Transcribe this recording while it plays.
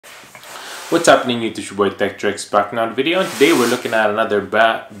What's happening YouTube? It's your boy Tech TRX back in another video, and today we're looking at another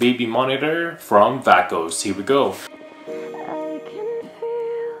baby monitor from Vacos. Here we go.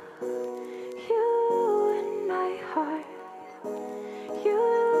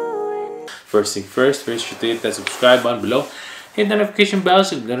 First thing first, make sure to hit that subscribe button below. Hit the notification bell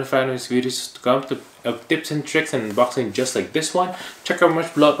so you'll be notified when these videos to come of tips and tricks and unboxing just like this one. Check out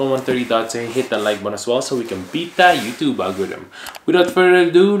merch below at 130.ca. Hit that like button as well so we can beat that YouTube algorithm. Without further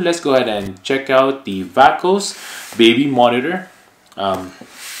ado, let's go ahead and check out the Vacos baby monitor.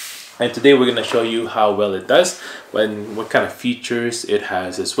 And today we're going to show you how well it does and what kind of features it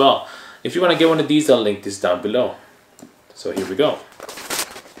has as well. If you want to get one of these, I'll link this down below. So here we go.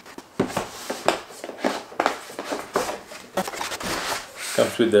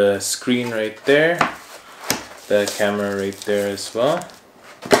 Comes with the screen right there, the camera right there as well.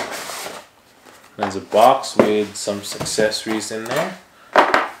 There's a box with some accessories in there.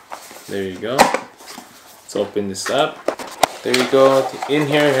 There you go. Let's open this up. There you go. In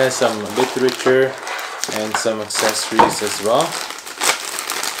here it has some literature and some accessories as well.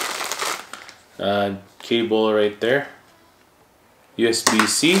 Cable right there.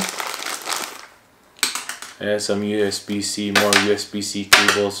 USB-C. There's some USB-C, more USB-C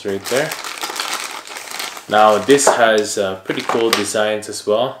cables right there. Now this has pretty cool designs as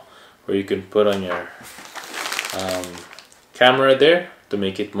well, where you can put on your camera there to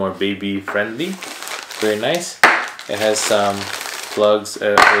make it more baby friendly. Very nice. It has some plugs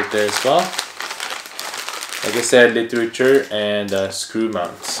right there as well. Like I said, literature and screw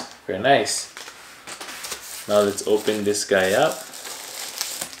mounts. Very nice. Now let's open this guy up.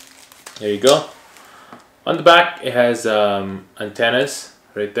 There you go. On the back, it has antennas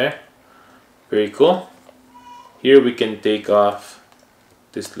right there. Very cool. Here we can take off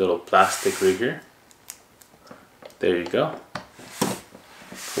this little plastic right here. There you go.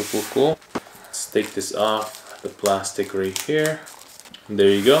 Cool, cool, cool. Let's take this off the plastic right here. And there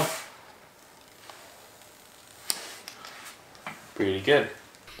you go. Pretty good.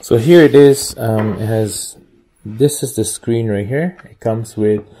 So here it is. This is the screen right here. It comes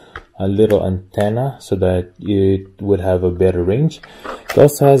with a little antenna so that it would have a better range. It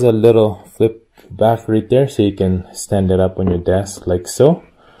also has a little flip back right there so you can stand it up on your desk like so.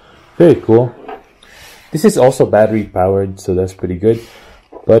 Very cool. This is also battery powered, so that's pretty good.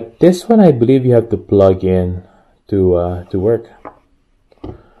 But this one I believe you have to plug in to work.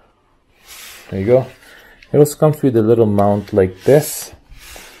 There you go. It also comes with a little mount like this,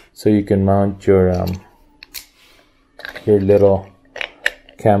 so you can mount your little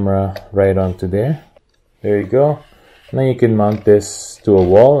camera right onto there. There you go. Now you can mount this to a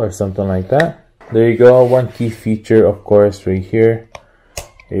wall or something like that. There you go. One key feature, of course, right here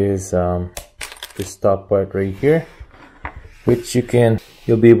is this top part right here, which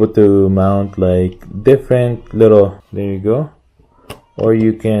you'll be able to mount like different little. There you go. Or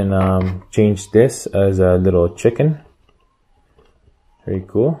you can change this as a little chicken. Very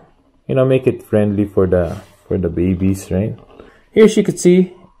cool. You know, make it friendly for the babies, right? Here, as you can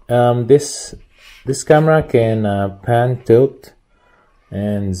see, this camera can pan, tilt,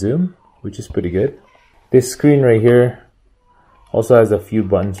 and zoom, which is pretty good. This screen right here also has a few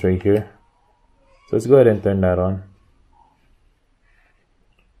buttons right here. So let's go ahead and turn that on.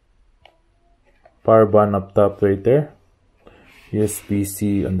 Power button up top right there.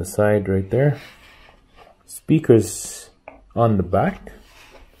 USB-C on the side right there. Speakers on the back.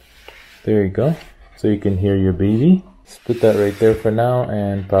 There you go. So you can hear your baby. Let's put that right there for now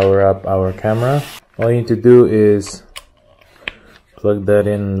and power up our camera. All you need to do is plug that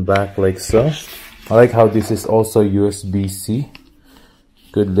in the back like so. I like how this is also USB-C.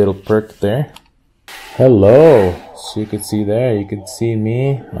 Good little perk there. Hello. So you can see there, you can see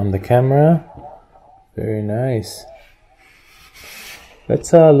me on the camera. Very nice.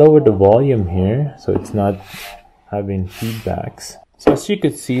 Let's lower the volume here so it's not having feedbacks. So as you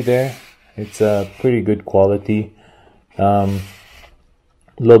can see there, it's a pretty good quality.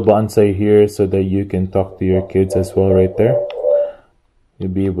 Little bonsai here so that you can talk to your kids as well right there. You'll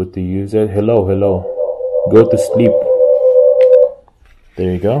be able to use it. Hello, hello. Go to sleep.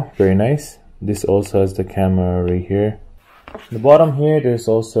 There you go. Very nice. This also has the camera right here. The bottom here, there's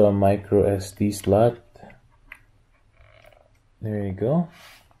also a micro SD slot. There you go.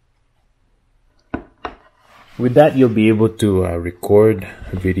 With that, you'll be able to record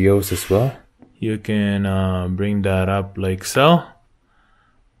videos as well. You can bring that up like so.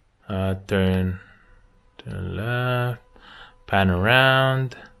 Turn left, pan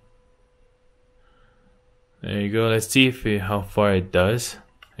around. There you go. Let's see how far it does.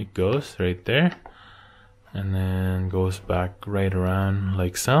 It goes right there, and then goes back right around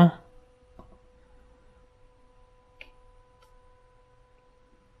like so.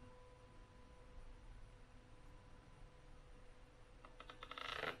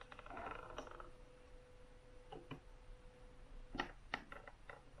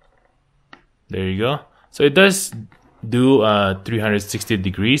 There you go. So it does do 360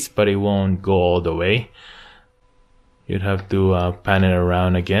 degrees, but it won't go all the way. You'd have to pan it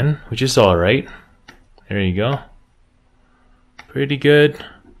around again, which is alright. There you go. Pretty good.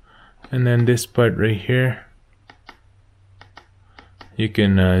 And then this part right here, you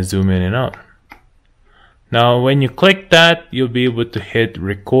can zoom in and out. Now when you click that, you'll be able to hit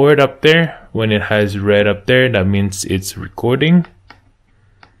record up there. When it has red up there, that means it's recording.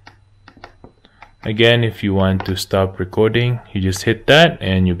 Again, if you want to stop recording, you just hit that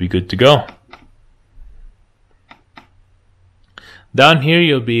and you'll be good to go. Down here,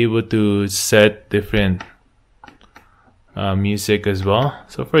 you'll be able to set different music as well.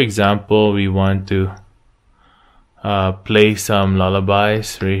 So for example, we want to play some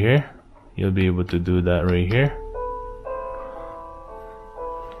lullabies right here. You'll be able to do that right here.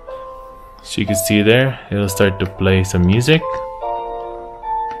 So you can see there, it'll start to play some music.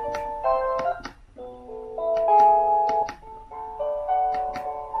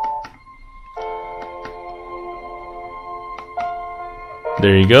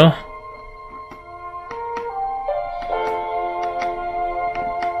 There you go.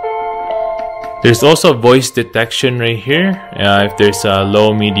 There's also voice detection right here. If there's a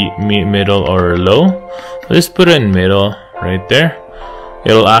low, middle, or low, let's put it in middle right there.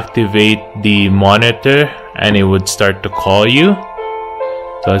 It'll activate the monitor and it would start to call you.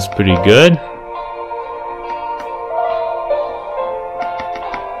 So that's pretty good.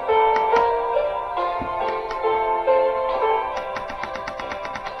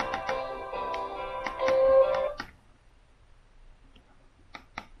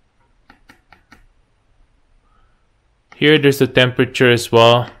 Here there's the temperature as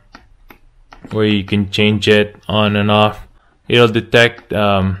well, where you can change it on and off. It'll detect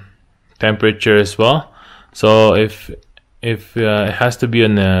temperature as well. So if it has to be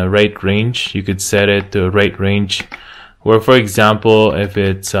in the right range, you could set it to a right range. Where for example, if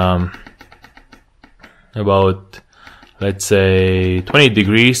it's about, let's say 20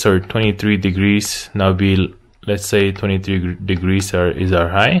 degrees or 23 degrees, now be, let's say 23 degrees is our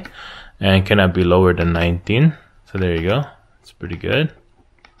high and cannot be lower than 19. So there you go. It's pretty good.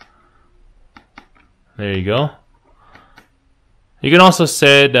 There you go. You can also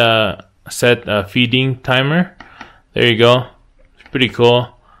set a feeding timer. There you go. It's pretty cool.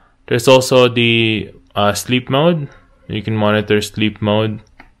 There's also the sleep mode. You can monitor sleep mode.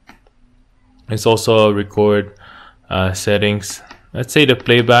 It's also record settings. Let's say the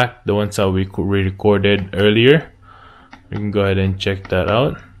playback, the ones that we recorded earlier. We can go ahead and check that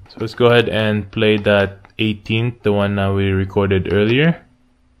out. So let's go ahead and play that 18th, the one that we recorded earlier.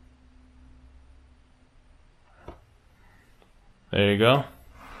 There you go.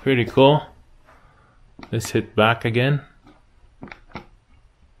 Pretty cool. Let's hit back again.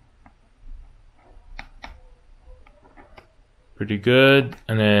 Pretty good.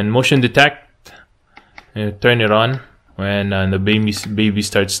 And then motion detect. And turn it on when the baby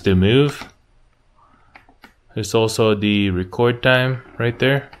starts to move. There's also the record time right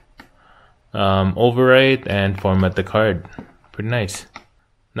there. Overwrite and format the card. Pretty nice.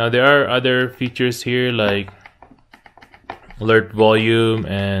 Now there are other features here like alert volume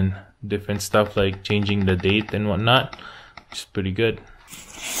and different stuff like changing the date and whatnot, which is pretty good.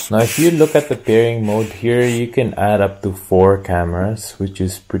 Now if you look at the pairing mode here, you can add up to 4 cameras, which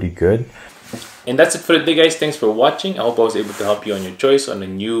is pretty good. And that's it for today, guys. Thanks for watching. I hope I was able to help you on your choice on a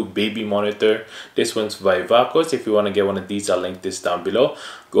new baby monitor. This one's by Vacos. If you want to get one of these, I'll link this down below.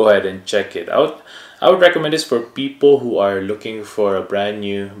 Go ahead and check it out. I would recommend this for people who are looking for a brand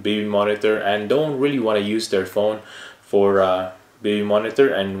new baby monitor and don't really want to use their phone for a baby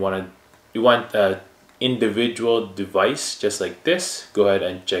monitor and you want an individual device just like this. Go ahead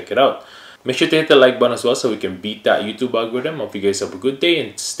and check it out. Make sure to hit the like button as well so we can beat that YouTube algorithm. Hope you guys have a good day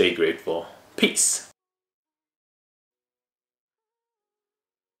and stay grateful. Peace.